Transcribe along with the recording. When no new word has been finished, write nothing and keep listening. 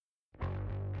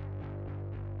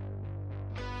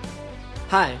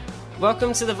Hi,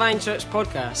 welcome to the Vine Church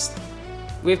podcast.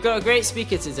 We've got a great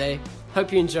speaker today.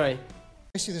 Hope you enjoy.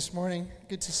 Bless you this morning.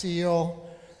 Good to see you all.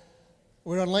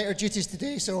 We're on lighter duties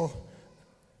today, so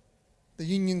the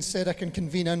union said I can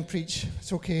convene and preach.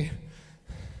 It's okay.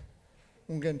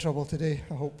 Won't get in trouble today,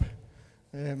 I hope.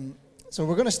 So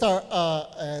we're going to start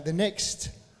the next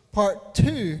part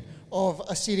 2 of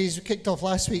a series we kicked off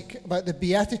last week about the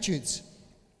Beatitudes.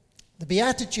 The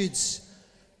Beatitudes,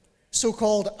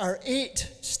 so-called, are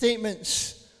 8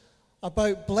 statements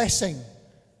about blessing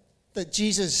that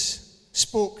Jesus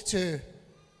spoke to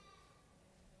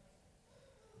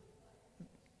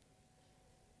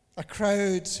a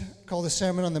crowd called the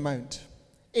Sermon on the Mount.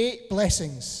 8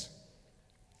 blessings.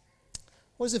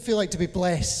 What does it feel like to be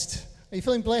blessed? Are you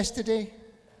feeling blessed today?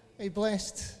 Are you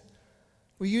blessed?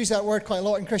 We use that word quite a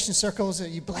lot in Christian circles. Are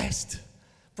you blessed?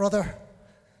 Brother,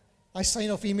 I sign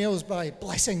off emails by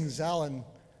blessings, Alan.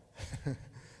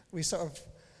 We sort of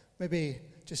maybe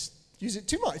just use it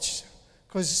too much,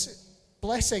 because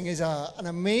blessing is an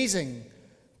amazing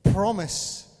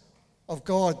promise of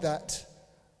God that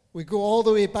we go all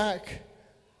the way back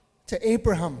to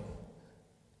Abraham,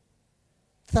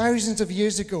 thousands of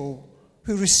years ago,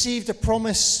 who received a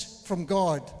promise from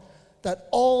God that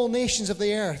all nations of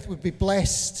the earth would be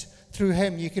blessed through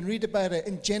him. You can read about it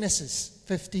in Genesis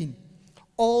 15.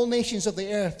 All nations of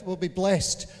the earth will be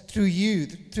blessed through you,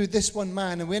 through this one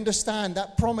man. And we understand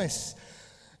that promise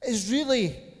is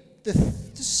really the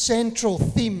central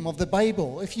theme of the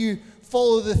Bible. If you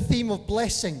follow the theme of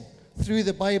blessing through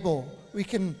the Bible, we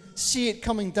can see it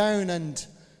coming down, and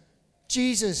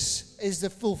Jesus is the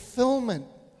fulfillment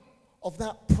of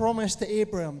that promise to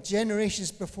Abraham,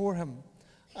 generations before him.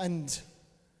 And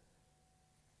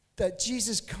that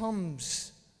Jesus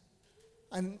comes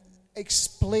and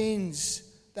explains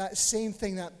that same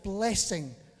thing, that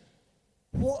blessing.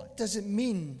 What does it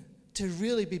mean to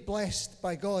really be blessed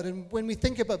by God? And when we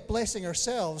think about blessing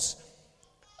ourselves,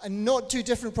 and not too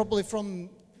different probably from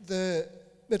the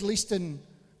Middle Eastern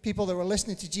people that were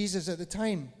listening to Jesus at the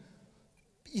time,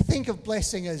 you think of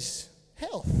blessing as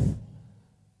health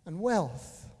and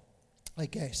wealth, I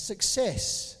guess,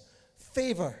 success,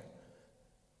 favor,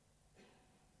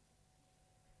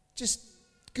 just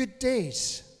good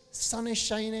days. Sun is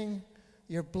shining,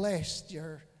 you're blessed,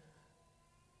 you're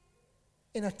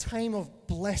in a time of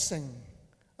blessing.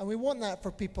 And we want that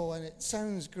for people, and it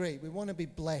sounds great. We want to be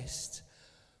blessed.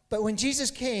 But when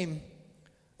Jesus came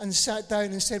and sat down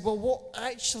and said, well, what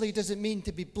actually does it mean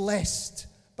to be blessed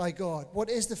by God? What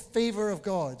is the favor of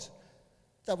God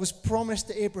that was promised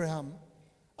to Abraham,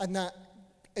 and that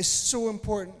is so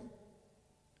important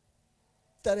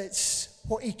that it's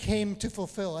what he came to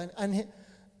fulfill? And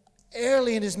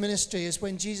early in his ministry is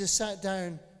when Jesus sat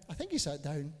down, I think he sat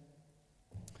down,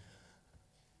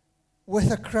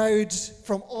 with a crowd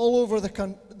from all over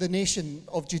the nation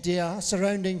of Judea,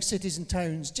 surrounding cities and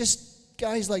towns, just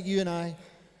guys like you and I,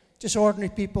 just ordinary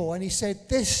people. And he said,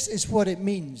 this is what it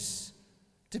means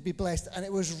to be blessed. And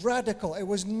it was radical. It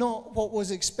was not what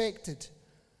was expected.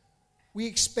 We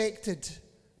expected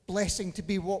blessing to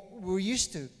be what we're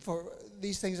used to for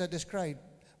these things I described.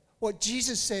 What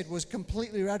Jesus said was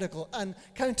completely radical and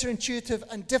counterintuitive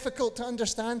and difficult to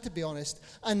understand, to be honest.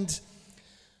 And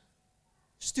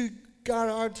Stu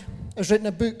Garrard has written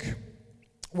a book,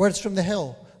 Words from the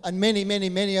Hill, and many, many,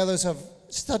 many others have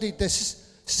studied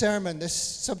this sermon, this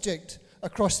subject,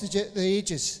 across the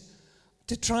ages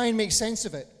to try and make sense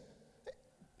of it.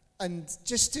 And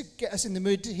just to get us in the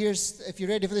mood, here's, if you're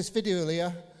ready for this video,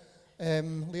 Leah.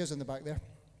 Leah's in the back there.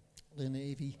 Leah in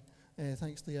the AV.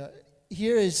 Thanks, Leah.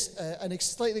 Here is a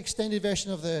slightly extended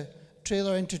version of the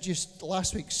trailer introduced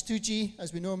last week. Stu G,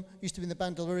 as we know him, used to be in the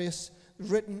band Delirious,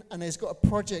 written and has got a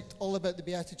project all about the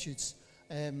Beatitudes.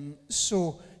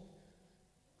 So,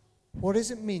 what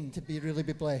does it mean to really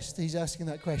be blessed? He's asking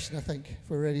that question, I think, if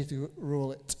we're ready to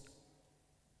roll it.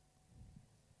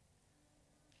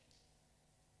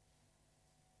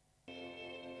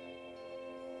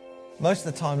 Most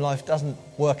of the time, life doesn't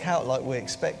work out like we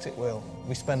expect it will.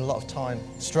 We spend a lot of time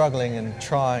struggling and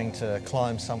trying to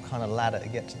climb some kind of ladder to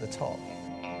get to the top.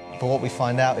 But what we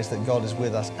find out is that God is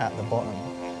with us at the bottom,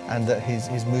 and that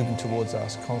He's moving towards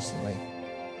us constantly.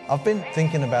 I've been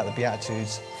thinking about the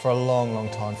Beatitudes for a long, long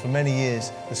time. For many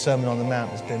years, the Sermon on the Mount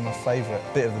has been my favourite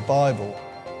bit of the Bible.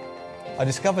 I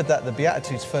discovered that the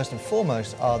Beatitudes, first and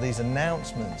foremost, are these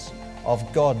announcements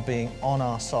of God being on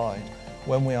our side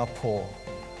when we are poor,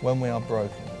 when we are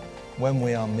broken, when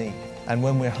we are meek, and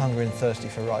when we're hungry and thirsty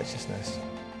for righteousness.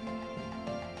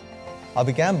 I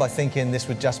began by thinking this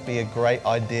would just be a great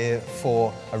idea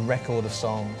for a record of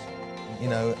songs,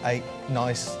 8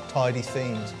 nice, tidy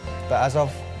themes. But as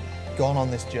I've gone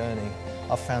on this journey,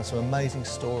 I've found some amazing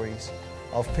stories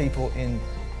of people in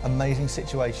amazing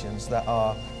situations that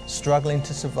are struggling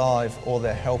to survive or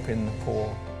they're helping the poor.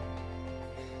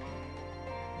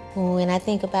 When I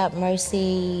think about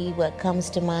mercy, what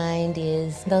comes to mind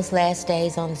is those last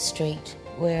days on the street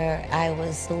where I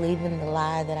was believing the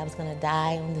lie that I was going to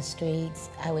die on the streets.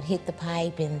 I would hit the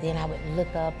pipe and then I would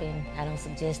look up, and I don't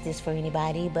suggest this for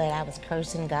anybody, but I was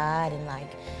cursing God and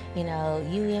like, you know,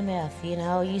 UMF, you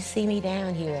know, you see me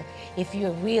down here. If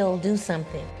you're real, do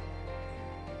something.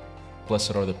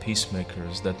 Blessed are the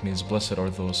peacemakers. That means blessed are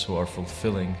those who are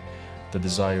fulfilling the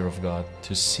desire of God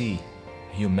to see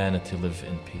humanity live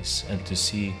in peace and to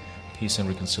see peace and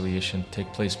reconciliation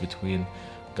take place between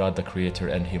God the Creator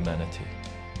and humanity.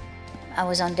 I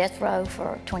was on death row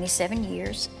for 27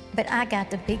 years, but I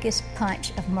got the biggest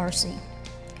punch of mercy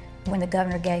when the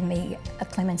governor gave me a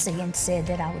clemency and said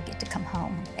that I would get to come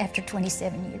home after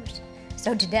 27 years.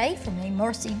 So today, for me,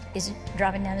 mercy is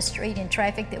driving down the street in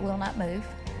traffic that will not move.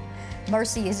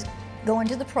 Mercy is going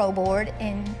to the pro board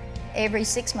and every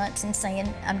 6 months and saying,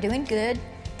 I'm doing good,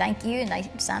 thank you, and they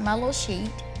sign my little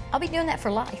sheet. I'll be doing that for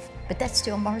life, but that's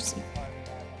still mercy.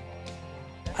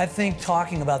 I think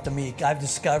talking about the meek, I've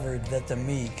discovered that the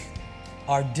meek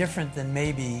are different than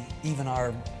maybe even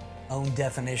our own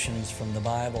definitions from the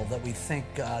Bible that we think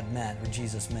God meant or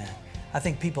Jesus meant. I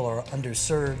think people are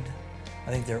underserved.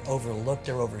 I think they're overlooked,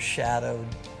 they're overshadowed,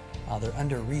 they're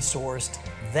under-resourced.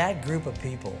 That group of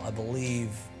people, I believe,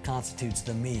 constitutes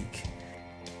the meek.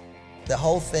 The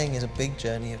whole thing is a big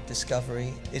journey of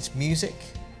discovery. It's music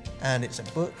and it's a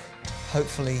book,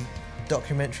 hopefully a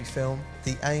documentary film.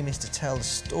 The aim is to tell the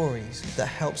stories that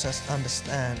helps us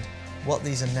understand what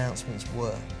these announcements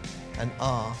were and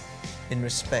are in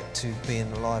respect to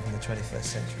being alive in the 21st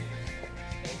century.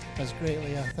 That's great,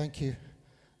 Leah. Thank you.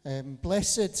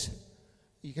 Blessed,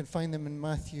 you can find them in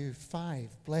Matthew 5.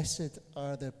 Blessed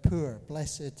are the poor.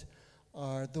 Blessed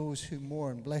are those who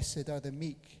mourn. Blessed are the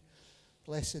meek.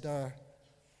 Blessed are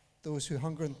those who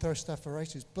hunger and thirst after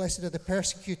righteousness. Blessed are the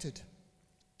persecuted.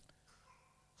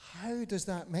 How does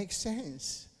that make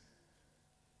sense?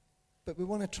 But we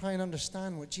want to try and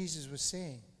understand what Jesus was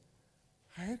saying.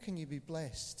 How can you be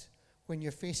blessed when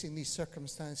you're facing these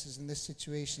circumstances and these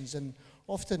situations? And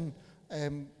often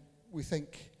we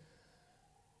think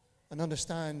and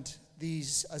understand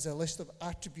these as a list of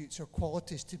attributes or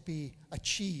qualities to be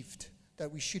achieved,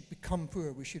 that we should become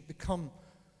poor, we should become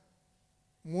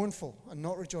mournful and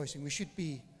not rejoicing, we should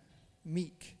be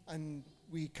meek. And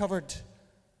we covered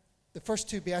the first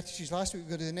two Beatitudes last week.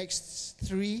 We go to the next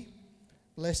three.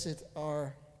 Blessed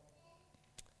are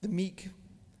the meek,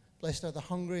 blessed are the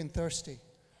hungry and thirsty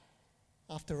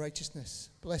after righteousness,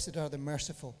 blessed are the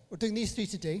merciful. We're doing these three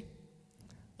today,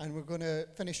 and we're going to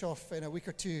finish off in a week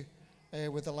or two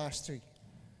with the last three.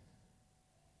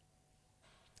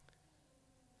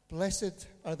 Blessed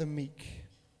are the meek.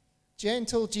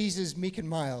 Gentle Jesus, meek and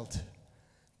mild.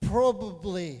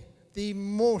 Probably the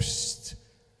most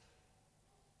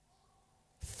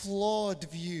flawed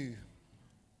view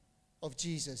of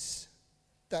Jesus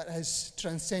that has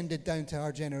transcended down to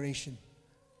our generation.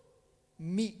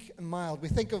 Meek and mild. We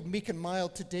think of meek and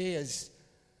mild today as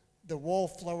the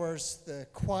wallflowers, the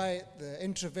quiet, the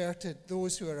introverted,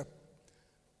 those who are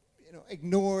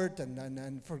ignored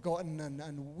and forgotten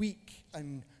and weak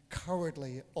and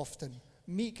cowardly often.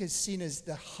 Meek is seen as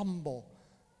the humble.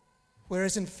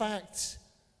 Whereas in fact,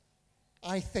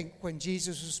 I think when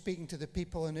Jesus was speaking to the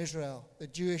people in Israel, the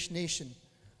Jewish nation,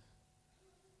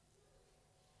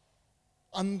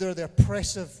 under the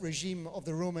oppressive regime of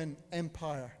the Roman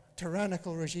Empire,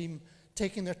 tyrannical regime,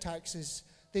 taking their taxes,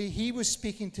 he was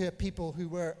speaking to a people who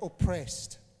were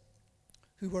oppressed,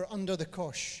 who were under the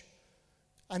cosh,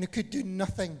 and who could do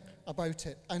nothing about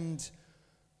it. And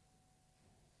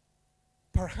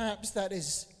perhaps that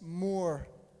is more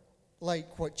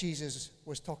like what Jesus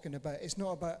was talking about. It's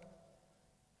not about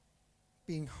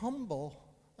being humble,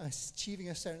 achieving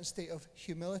a certain state of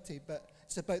humility, but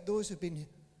it's about those who've been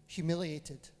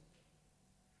humiliated.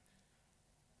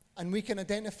 And we can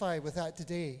identify with that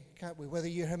today, can't we? Whether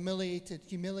you're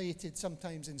humiliated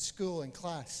sometimes in school, in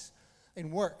class,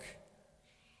 in work,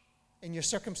 in your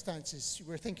circumstances.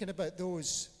 We're thinking about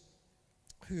those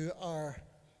who are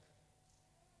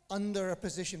under a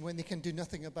position when they can do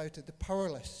nothing about it, the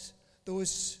powerless,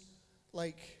 those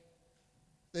like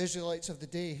the Israelites of the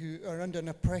day who are under an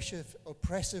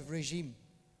oppressive regime.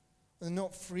 They're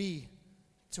not free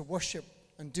to worship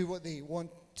and do what they want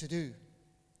to do.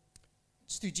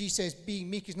 Stu G says being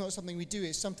meek is not something we do,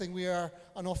 it's something we are,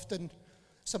 and often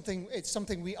it's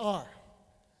something we are.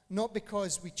 not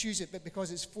because we choose it, but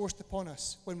because it's forced upon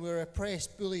us, when we're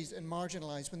oppressed, bullied, and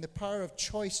marginalized, when the power of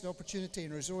choice and opportunity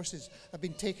and resources have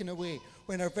been taken away,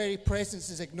 when our very presence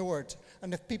is ignored,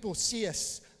 and if people see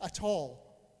us at all,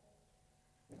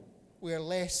 we are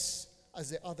less as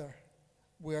the other.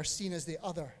 We are seen as the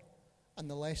other and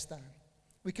the less than.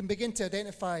 We can begin to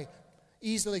identify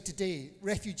easily today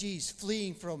refugees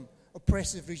fleeing from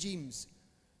oppressive regimes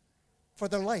for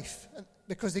their life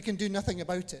because they can do nothing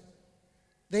about it.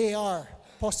 They are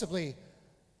possibly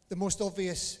the most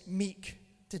obvious meek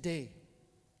today.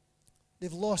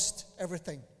 They've lost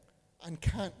everything and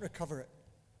can't recover it.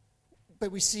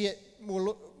 But we see it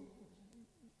more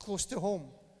close to home.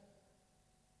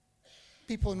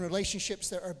 People in relationships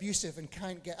that are abusive and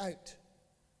can't get out.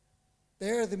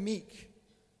 They're the meek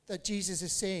that Jesus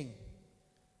is saying,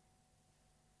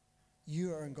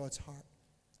 you are in God's heart.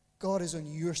 God is on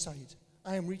your side.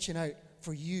 I am reaching out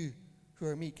for you who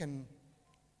are meek. And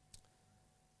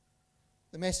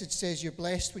the message says you're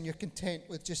blessed when you're content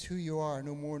with just who you are,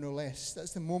 no more, no less.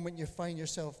 That's the moment you find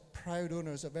yourself proud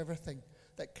owners of everything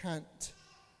that can't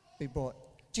be bought.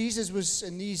 Jesus was,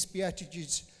 in these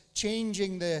Beatitudes,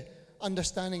 changing the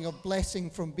understanding of blessing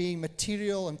from being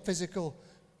material and physical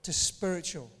to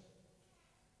spiritual.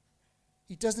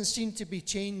 He doesn't seem to be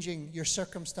changing your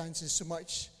circumstances so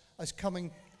much as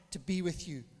coming to be with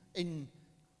you in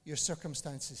your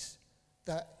circumstances.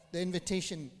 That the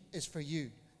invitation is for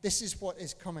you. This is what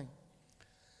is coming.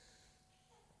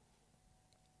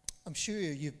 I'm sure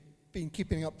you've been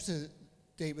keeping up to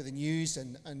date with the news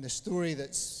and the story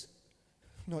that's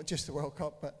not just the World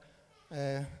Cup, but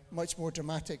much more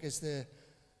dramatic is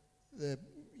the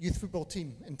youth football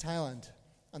team in Thailand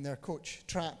and their coach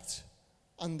trapped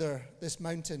under this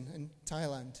mountain in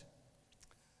Thailand.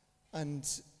 And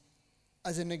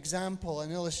as an example,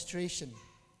 an illustration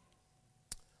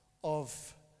of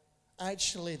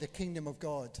actually the kingdom of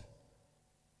God,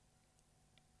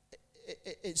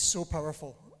 it's so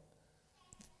powerful.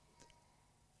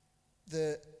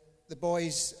 The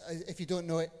boys, if you don't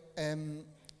know it,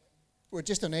 were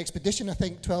just on an expedition, I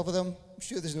think 12 of them. I'm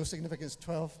sure there's no significance to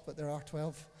 12, but there are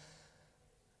 12.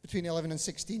 Between 11 and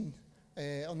 16,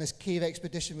 on this cave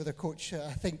expedition with their coach.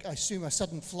 I assume a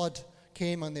sudden flood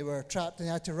came and they were trapped and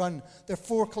they had to run. They're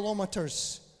 4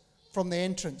 kilometers from the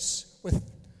entrance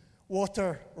with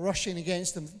water rushing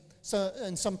against them. So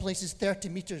in some places 30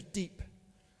 meters deep.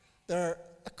 They're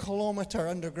a kilometer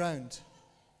underground.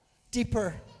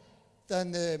 Deeper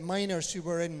than the miners who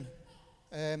were in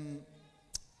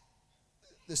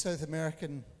the South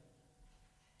American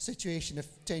situation of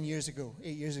 8 years ago,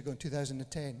 in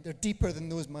 2010. They're deeper than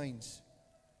those mines.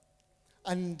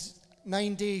 And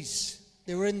 9 days,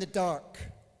 they were in the dark,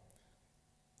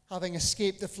 having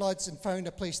escaped the floods and found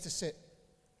a place to sit.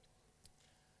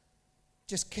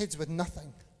 Just kids with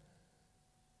nothing.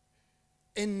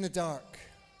 In the dark.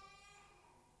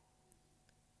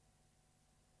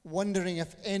 Wondering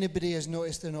if anybody has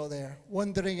noticed they're not there.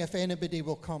 Wondering if anybody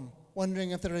will come.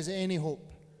 Wondering if there is any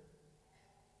hope.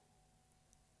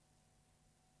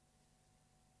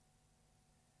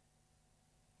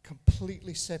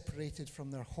 Completely separated from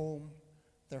their home,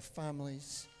 their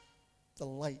families, the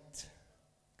light.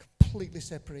 Completely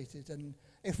separated. And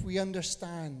if we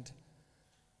understand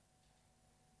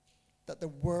that the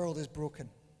world is broken,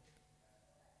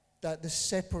 that the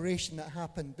separation that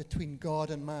happened between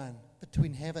God and man,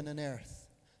 between heaven and earth,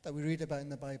 that we read about in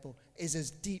the Bible, is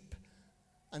as deep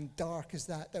and dark as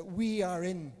that we are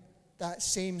in that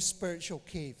same spiritual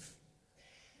cave,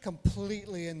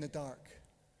 completely in the dark,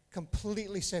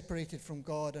 completely separated from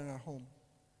God and our home.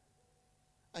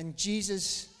 And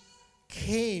Jesus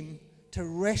came to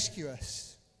rescue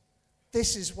us.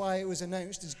 This is why it was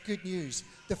announced as good news.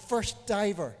 The first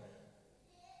diver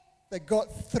that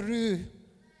got through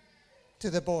to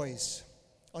the boys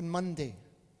on Monday.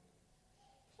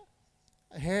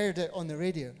 I heard it on the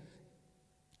radio.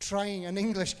 Trying an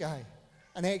English guy,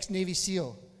 an ex-Navy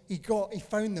SEAL. He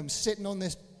found them sitting on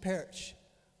this perch.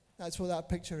 That's what that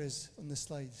picture is on the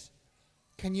slides.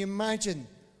 Can you imagine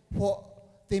what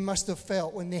they must have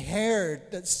felt when they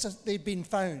heard that they'd been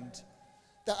found?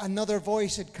 That another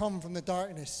voice had come from the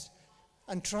darkness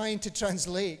and trying to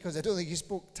translate, because I don't think he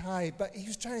spoke Thai, but he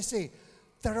was trying to say,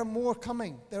 there are more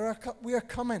coming. We are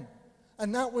coming.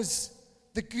 And that was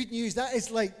the good news. That is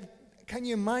like, can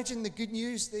you imagine the good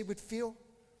news they would feel?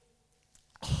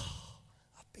 Oh,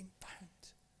 I've been found.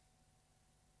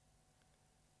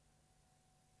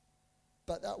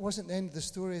 But that wasn't the end of the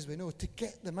story, as we know. To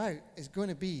get them out is going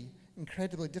to be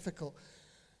incredibly difficult. I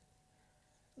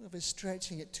don't know if it's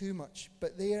stretching it too much,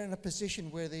 but they are in a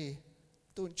position where they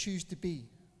don't choose to be.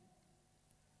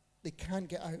 They can't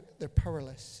get out. They're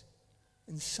powerless.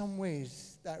 In some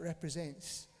ways, that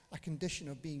represents a condition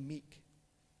of being meek.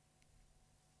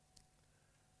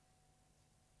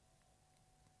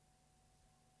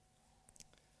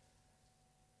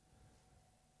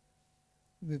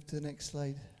 Move to the next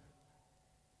slide.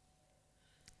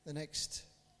 The next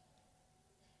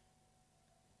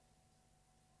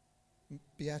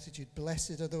beatitude.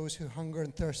 Blessed are those who hunger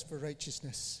and thirst for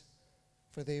righteousness,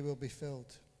 for they will be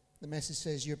filled. The message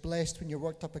says, you're blessed when you're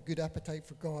worked up a good appetite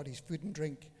for God, His food and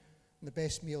drink, and the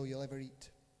best meal you'll ever eat.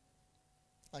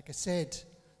 Like I said,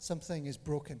 something is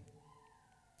broken.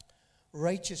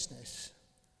 Righteousness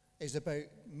is about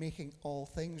making all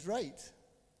things right,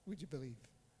 would you believe?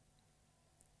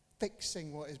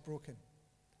 Fixing what is broken.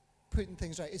 Putting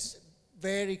things right. It's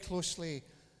very closely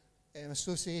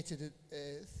associated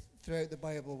throughout the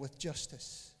Bible with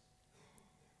justice.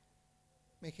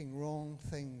 Making wrong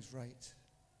things right.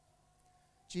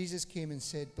 Jesus came and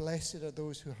said, blessed are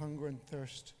those who hunger and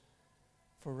thirst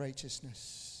for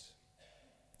righteousness.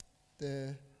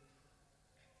 The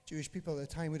Jewish people at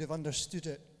the time would have understood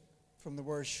it from the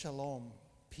word shalom,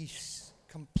 peace,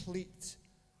 complete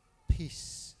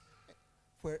peace,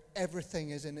 where everything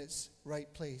is in its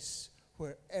right place,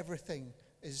 where everything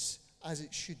is as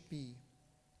it should be.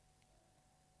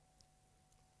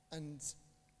 And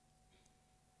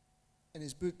in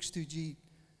his book, Stu G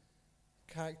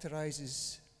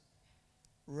characterizes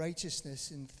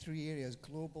righteousness in three areas: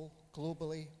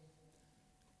 globally,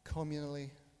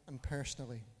 communally, and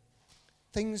personally.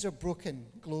 Things are broken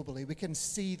globally. We can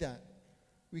see that.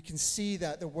 We can see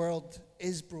that the world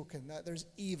is broken, that there's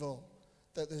evil,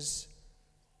 that there's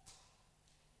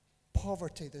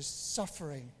poverty, there's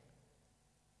suffering.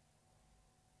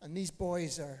 And these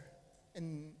boys are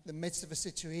in the midst of a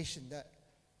situation that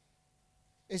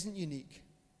isn't unique,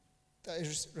 that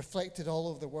is reflected all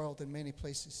over the world in many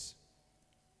places.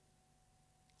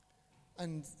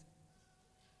 And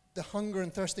the hunger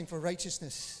and thirsting for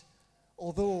righteousness,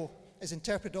 although is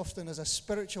interpreted often as a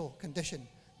spiritual condition,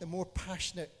 the more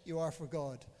passionate you are for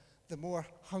God, the more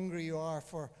hungry you are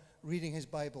for reading His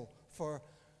Bible, for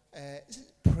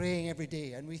praying every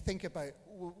day. And we think about,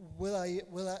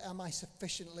 am I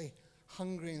sufficiently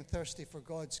hungry and thirsty for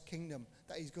God's kingdom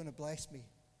that He's going to bless me?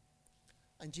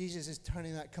 And Jesus is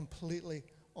turning that completely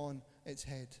on its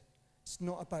head. It's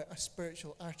not about a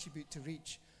spiritual attribute to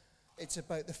reach. It's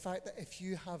about the fact that if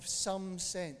you have some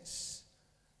sense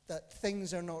that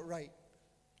things are not right,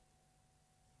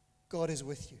 God is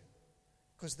with you.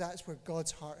 Because that's where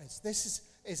God's heart is. This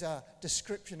is a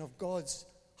description of God's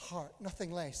heart,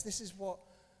 nothing less. This is what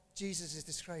Jesus is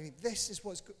describing. This is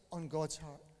what's on God's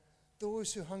heart.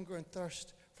 Those who hunger and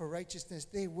thirst for righteousness,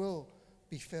 they will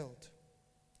be filled.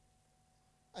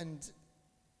 And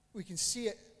we can see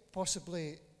it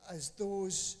possibly as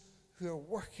those who are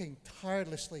working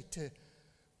tirelessly to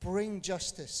bring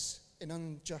justice in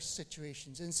unjust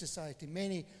situations in society.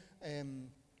 Many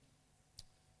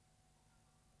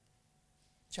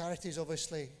charities,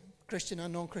 obviously, Christian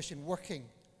and non-Christian, working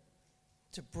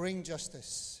to bring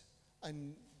justice.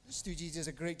 And Stu G does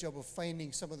a great job of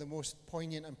finding some of the most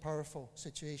poignant and powerful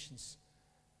situations.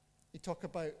 He talk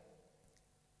about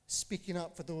speaking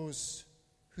up for those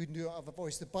who do not have a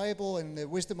voice. The Bible and the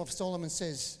wisdom of Solomon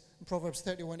says in Proverbs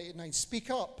 31:8-9, speak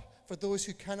up for those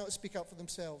who cannot speak up for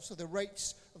themselves. So the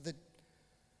rights of the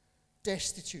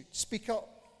destitute. Speak up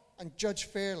and judge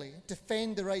fairly.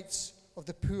 Defend the rights of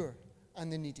the poor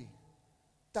and the needy.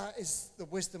 That is the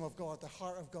wisdom of God, the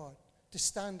heart of God. To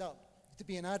stand up, to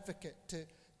be an advocate,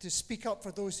 to speak up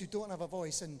for those who don't have a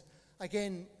voice. And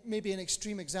again, maybe an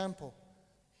extreme example.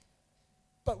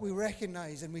 But we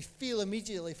recognize and we feel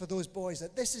immediately for those boys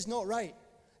that this is not right.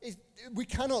 We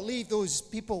cannot leave those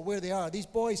people where they are. These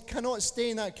boys cannot stay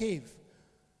in that cave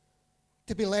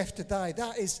to be left to die.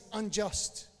 That is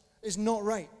unjust. It's not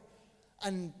right.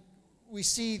 And we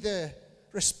see the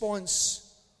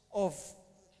response of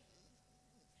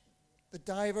the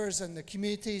divers and the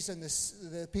communities and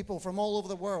the people from all over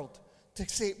the world to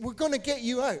say, we're going to get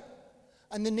you out.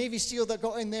 And the Navy SEAL that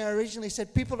got in there originally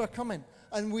said, people are coming.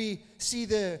 And we see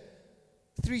the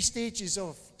 3 stages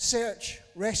of search,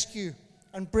 rescue,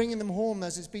 and bringing them home,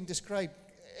 as it's been described,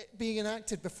 being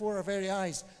enacted before our very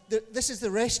eyes. This is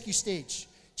the rescue stage.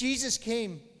 Jesus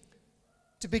came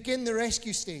to begin the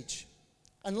rescue stage.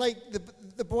 And like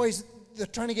the boys, they're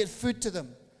trying to get food to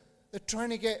them. They're trying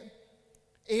to get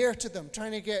air to them,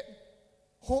 trying to get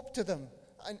hope to them.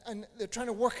 And they're trying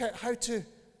to work out how to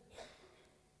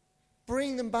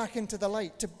bring them back into the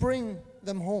light, to bring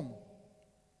them home.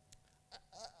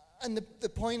 And the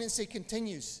poignancy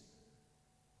continues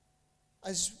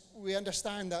as we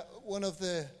understand that one of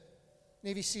the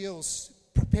Navy SEALs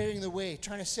preparing the way,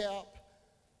 trying to set up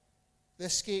the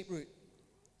escape route,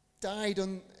 died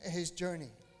on his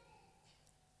journey.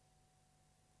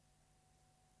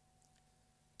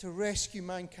 To rescue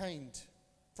mankind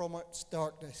from its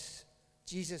darkness,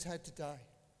 Jesus had to die.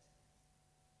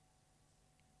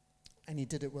 And he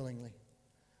did it willingly.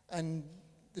 And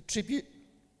the tribute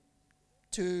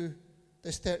to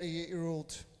this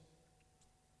 38-year-old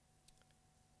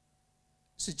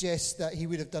suggests that he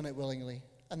would have done it willingly,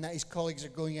 and that his colleagues are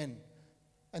going in.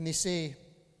 And they say,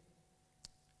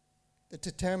 the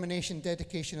determination,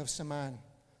 dedication of Saman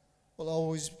will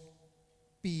always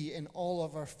be in all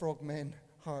of our frogmen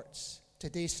hearts.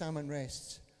 Today Salmon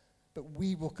rests, but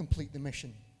we will complete the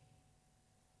mission,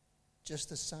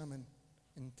 just as Salmon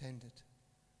intended.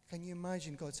 Can you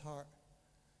imagine God's heart?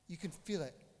 You can feel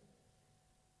it.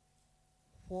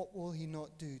 What will he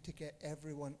not do to get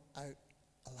everyone out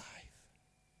alive?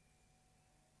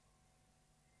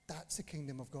 That's the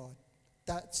kingdom of God.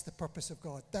 That's the purpose of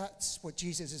God. That's what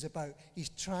Jesus is about. He's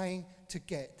trying to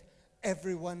get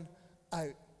everyone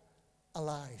out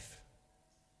alive.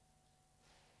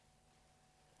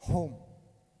 Home.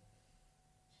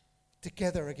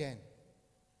 Together again.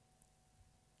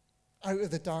 Out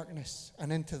of the darkness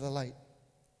and into the light.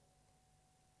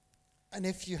 And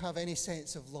if you have any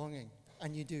sense of longing,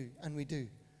 and you do, and we do,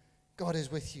 God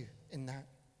is with you in that.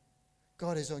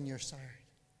 God is on your side.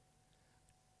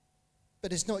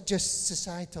 But it's not just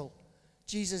societal.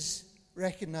 Jesus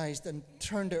recognized and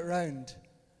turned it around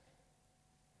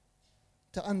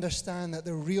to understand that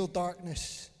the real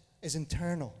darkness is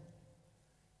internal.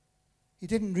 He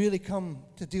didn't really come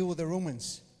to deal with the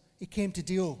Romans. He came to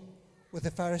deal with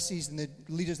the Pharisees and the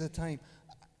leaders of the time,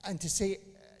 and to say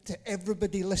to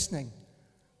everybody listening,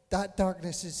 that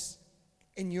darkness is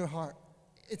in your heart.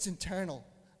 It's internal.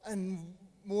 And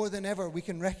more than ever, we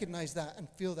can recognize that and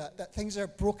feel that things are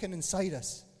broken inside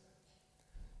us,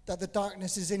 that the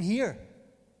darkness is in here.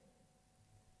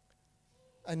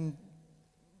 And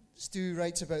Stu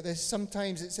writes about this.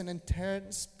 Sometimes it's an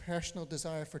intense personal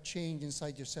desire for change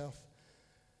inside yourself.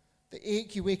 The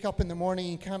ache you wake up in the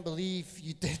morning and can't believe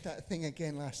you did that thing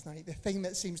again last night. The thing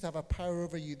that seems to have a power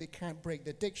over you that can't break. The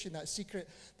addiction, that secret,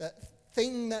 that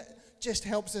thing that just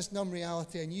helps us numb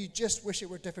reality, and you just wish it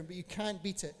were different, but you can't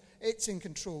beat it. It's in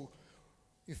control.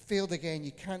 You failed again.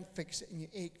 You can't fix it, and you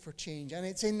ache for change. And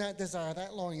it's in that desire,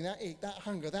 that longing, that ache, that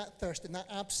hunger, that thirst, and that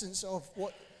absence of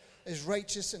what is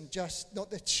righteous and just, not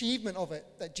the achievement of it,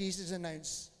 that Jesus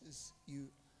announces, you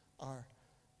are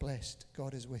blessed.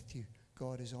 God is with you.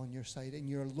 God is on your side in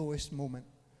your lowest moment.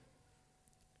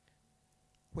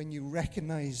 When you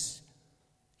recognize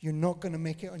you're not going to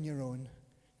make it on your own,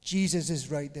 Jesus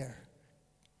is right there.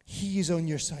 He is on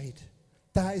your side.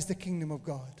 That is the kingdom of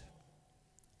God.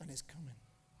 And it's coming.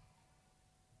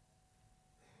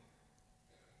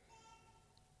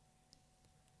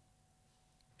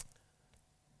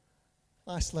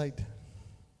 Last slide.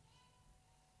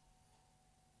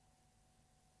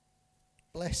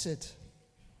 Blessed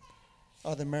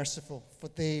are the merciful, for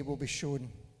they will be shown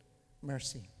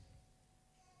mercy.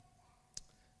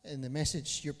 In the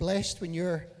message, you're blessed when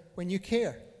you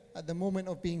care. At the moment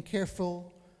of being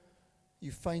careful,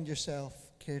 you find yourself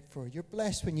cared for. You're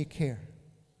blessed when you care.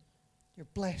 You're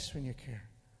blessed when you care.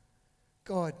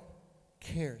 God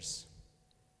cares.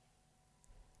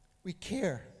 We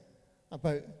care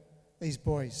about these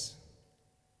boys.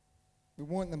 We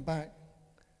want them back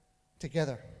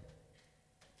together.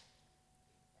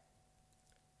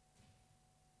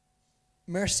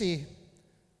 Mercy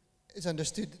is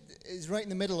understood, is right in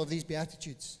the middle of these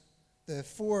Beatitudes. The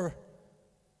 4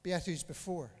 Beatitudes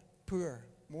before, poor,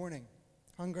 mourning,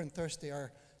 hunger and thirsty,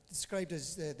 are described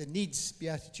as the needs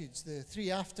Beatitudes. The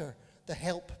 3 after, the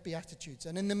help Beatitudes.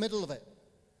 And in the middle of it,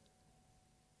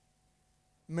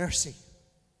 mercy.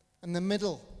 And the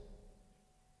middle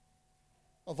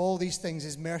of all these things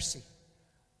is mercy.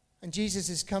 And Jesus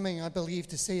is coming, I believe,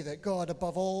 to say that God,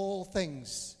 above all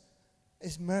things,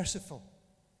 is merciful.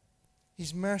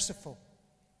 He's merciful.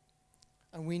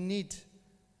 And we need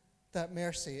that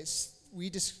mercy.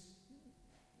 We just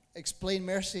explain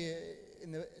mercy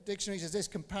in the dictionaries as this: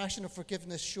 compassion or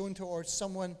forgiveness shown towards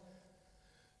someone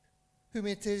whom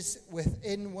it is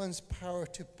within one's power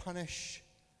to punish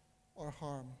or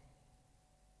harm.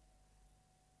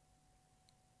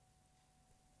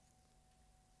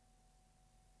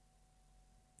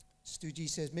 Stu G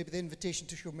says, maybe the invitation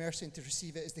to show mercy and to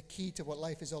receive it is the key to what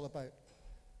life is all about.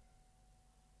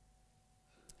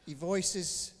 He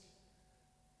voices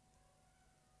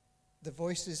the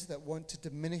voices that want to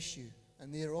diminish you,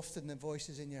 and they are often the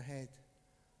voices in your head.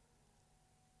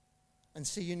 and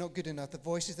say you're not good enough, the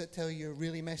voices that tell you you're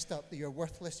really messed up, that you're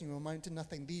worthless and you amount to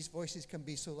nothing, these voices can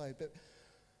be so loud. But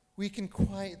we can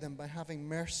quiet them by having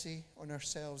mercy on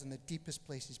ourselves in the deepest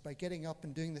places, by getting up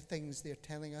and doing the things they're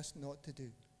telling us not to do.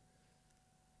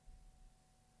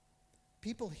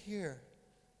 People hear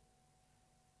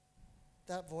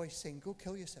that voice saying, go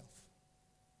kill yourself,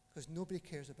 because nobody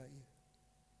cares about you.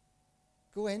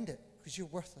 Go end it, because you're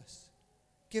worthless.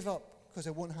 Give up, because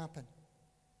it won't happen.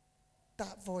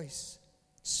 That voice,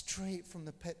 straight from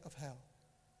the pit of hell.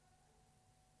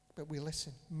 But we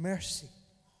listen. Mercy.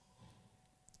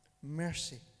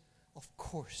 Mercy, of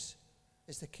course,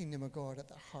 is the kingdom of God, at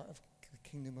the heart of the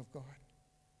kingdom of God.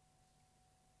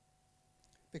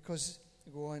 Because,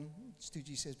 go on,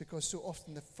 Stoogie says, because so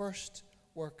often the first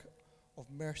work of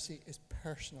mercy is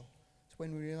personal. It's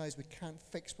when we realize we can't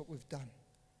fix what we've done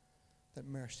that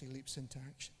mercy leaps into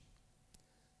action.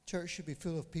 Church should be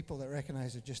full of people that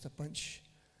recognize they're just a bunch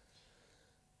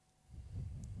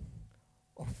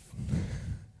of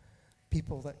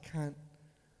people that can't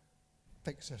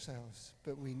fix ourselves,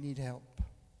 but we need help.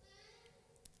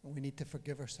 And we need to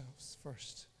forgive ourselves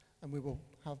first, and we will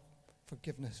have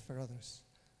forgiveness for others.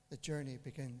 The journey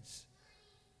begins.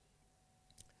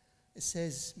 It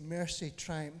says mercy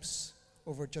triumphs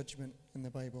over judgment in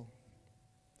the Bible.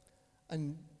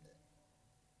 And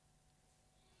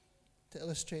to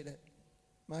illustrate it,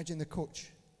 imagine the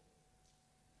coach,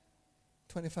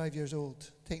 25 years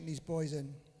old, taking these boys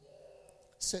in,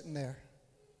 sitting there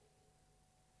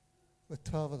with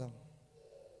 12 of them.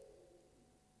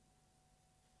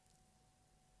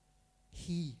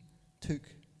 He took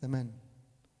them in.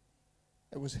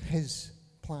 It was his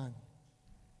plan.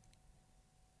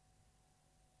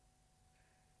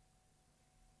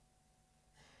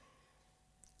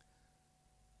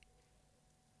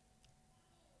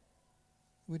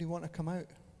 Would he want to come out?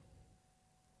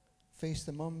 Face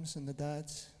the mums and the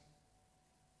dads?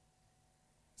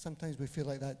 Sometimes we feel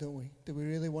like that, don't we? Do we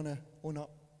really want to own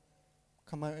up?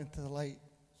 Come out into the light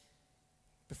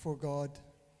before God,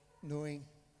 knowing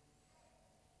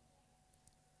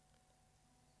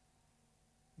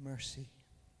mercy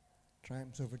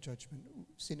triumphs over judgment.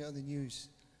 Seen it on the news.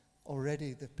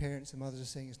 Already the parents and mothers are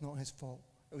saying it's not his fault.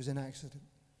 It was an accident.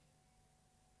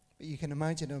 But you can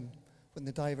imagine him when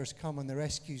the divers come and the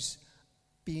rescue's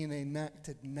being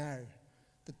enacted now.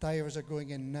 The divers are going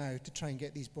in now to try and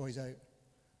get these boys out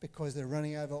because they're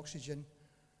running out of oxygen.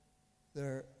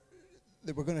 They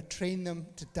were going to train them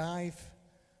to dive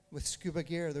with scuba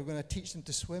gear. They were going to teach them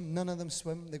to swim. None of them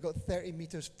swim. They've got 30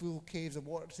 meters full caves of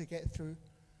water to get through.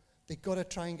 They've got to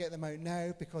try and get them out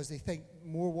now because they think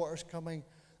more water's coming.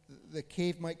 The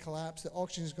cave might collapse. The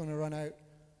oxygen's going to run out.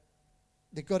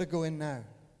 They've got to go in now.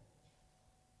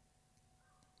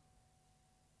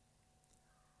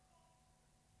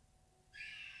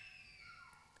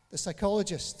 The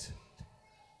psychologist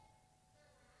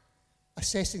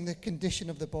assessing the condition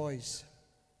of the boys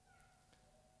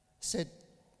said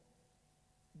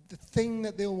the thing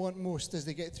that they'll want most as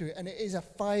they get through, and it is a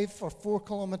 5 or 4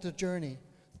 kilometer journey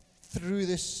through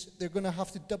this, they're going to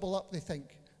have to double up, they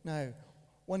think, now.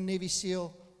 One Navy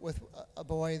SEAL with a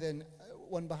boy, then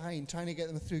one behind, trying to get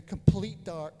them through complete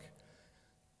dark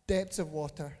depths of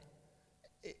water.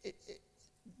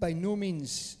 By no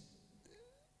means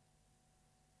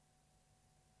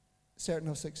certain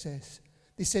of success.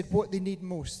 They said what they need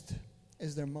most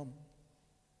is their mum.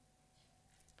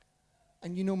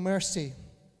 And you know, mercy,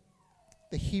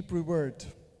 the Hebrew word,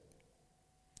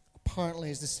 apparently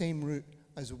is the same root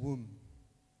as womb.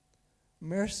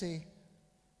 Mercy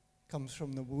comes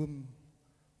from the womb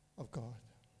of God.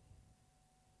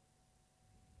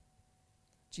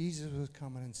 Jesus was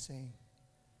coming and saying,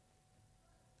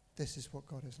 this is what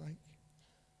God is like.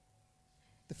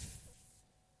 The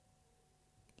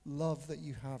love that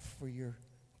you have for your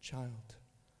child,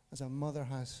 as a mother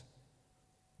has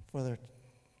for their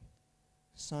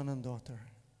son and daughter,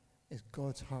 is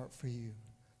God's heart for you.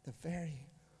 The very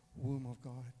womb of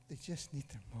God. They just need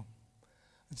their mum.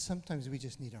 And sometimes we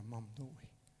just need our mum, don't we?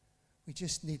 We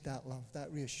just need that love,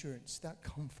 that reassurance, that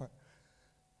comfort.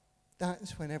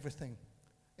 That's when everything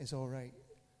is all right.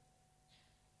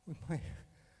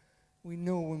 We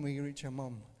know when we reach our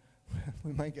mum,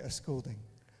 we might get a scolding.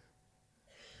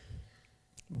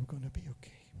 We're going to be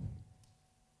okay.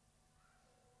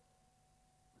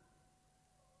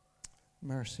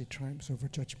 Mercy triumphs over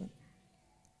judgment.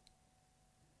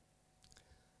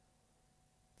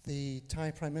 The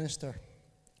Thai Prime Minister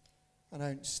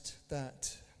announced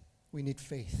that we need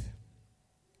faith,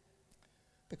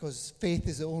 because faith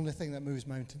is the only thing that moves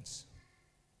mountains.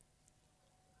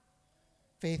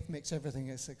 Faith makes everything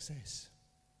a success.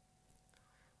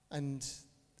 And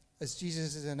as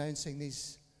Jesus is announcing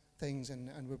these things, and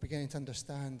we're beginning to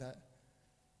understand that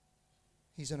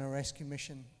he's on a rescue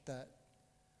mission, that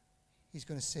he's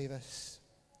going to save us,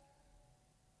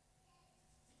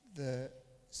 the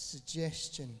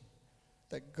suggestion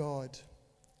that God,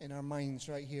 in our minds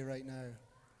right here, right now,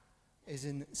 is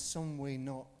in some way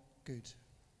not good,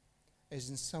 is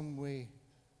in some way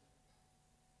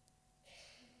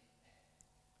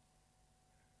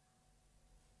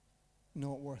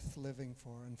not worth living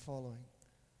for and following.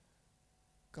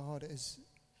 God is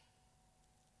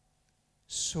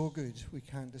so good we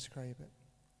can't describe it.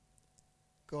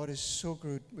 God is so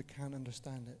good we can't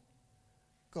understand it.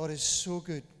 God is so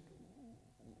good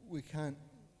we can't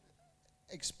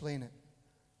explain it.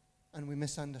 And we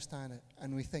misunderstand it.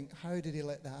 And we think, how did he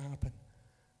let that happen?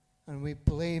 And we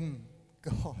blame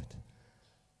God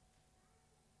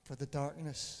for the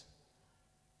darkness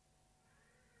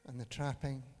and the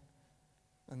trapping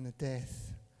and the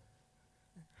death.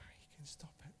 He can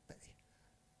stop it, but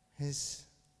his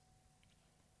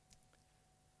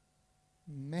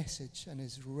message and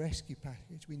his rescue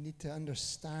package, we need to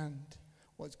understand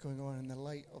what's going on in the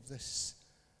light of this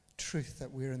truth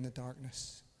that we're in the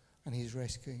darkness and he's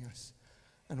rescuing us.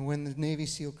 And when the Navy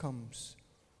SEAL comes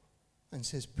and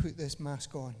says, put this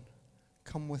mask on,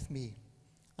 come with me,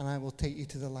 and I will take you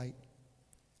to the light,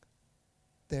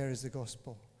 there is the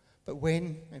gospel. But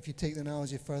when, if you take the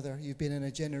analogy further, you've been in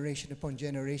a generation upon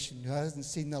generation who hasn't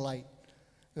seen the light,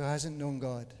 who hasn't known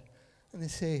God, and they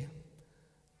say,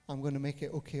 I'm going to make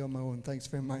it okay on my own, thanks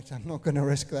very much, I'm not going to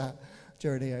risk that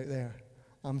journey out there,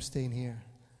 I'm staying here.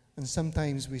 And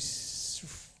sometimes we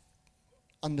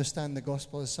understand the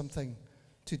gospel as something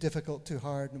too difficult, too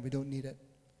hard, and we don't need it.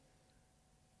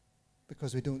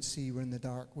 Because we don't see, we're in the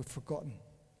dark, we've forgotten.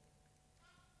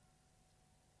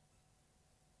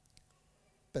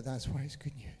 But that's why it's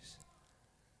good news.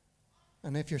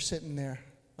 And if you're sitting there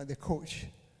like the coach,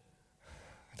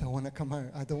 I don't want to come out,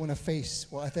 I don't want to face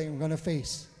what I think I'm going to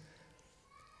face,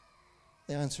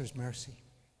 the answer is mercy.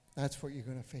 That's what you're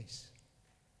going to face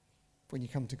when you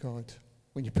come to God,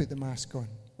 when you put the mask on,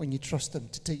 when you trust him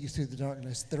to take you through the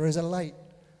darkness. There is a light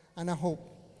and a hope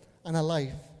and a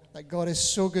life that God is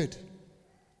so good.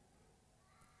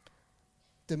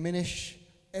 Diminish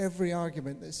every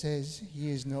argument that says he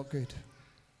is not good.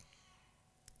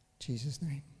 In Jesus'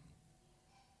 name.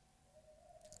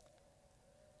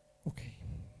 Okay.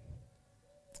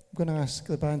 I'm going to ask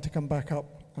the band to come back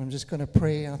up, and I'm just going to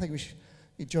pray, and I think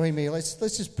you join me. Let's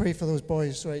just pray for those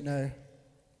boys right now.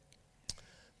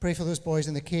 Pray for those boys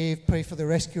in the cave. Pray for the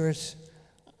rescuers.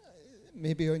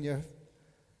 Maybe on your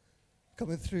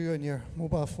coming through on your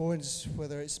mobile phones,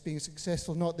 whether it's being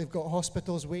successful or not. They've got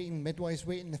hospitals waiting, midwives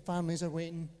waiting, the families are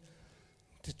waiting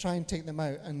to try and take them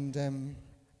out. And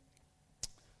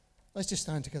let's just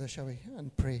stand together, shall we,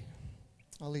 and pray.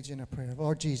 I'll lead you in a prayer.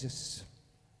 Lord Jesus,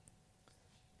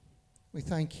 we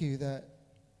thank you that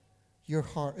your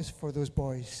heart is for those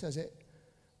boys,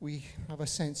 we have a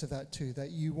sense of that too, that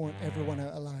you want everyone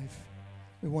out alive.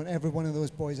 We want every one of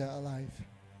those boys out alive.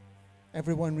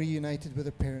 Everyone reunited with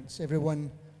their parents.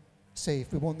 Everyone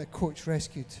safe. We want the coach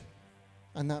rescued.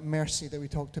 And that mercy that we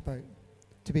talked about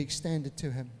to be extended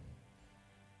to him.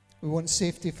 We want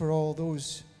safety for all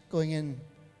those going in,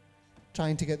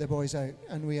 trying to get the boys out.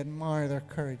 And we admire their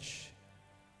courage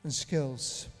and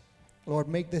skills. Lord,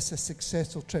 make this a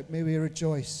successful trip. May we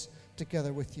rejoice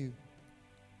together with you.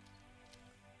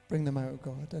 Bring them out,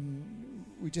 God. And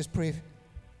we just pray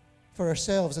for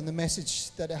ourselves and the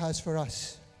message that it has for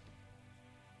us.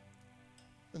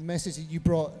 The message that you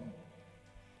brought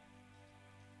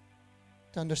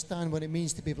to understand what it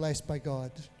means to be blessed by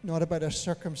God. Not about our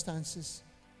circumstances,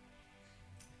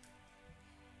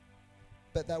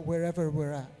 but that wherever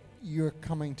we're at, you're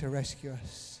coming to rescue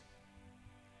us.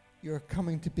 You're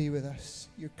coming to be with us.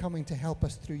 You're coming to help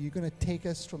us through. You're going to take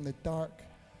us from the dark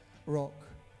rock,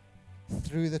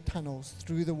 through the tunnels,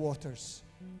 through the waters,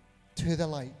 to the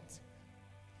light,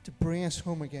 to bring us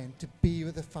home again, to be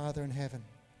with the Father in heaven.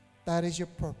 That is your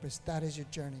purpose. That is your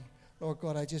journey. Lord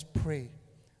God, I just pray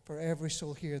for every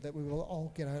soul here that we will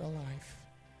all get out alive.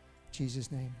 In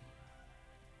Jesus' name.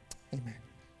 Amen.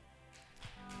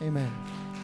 Amen.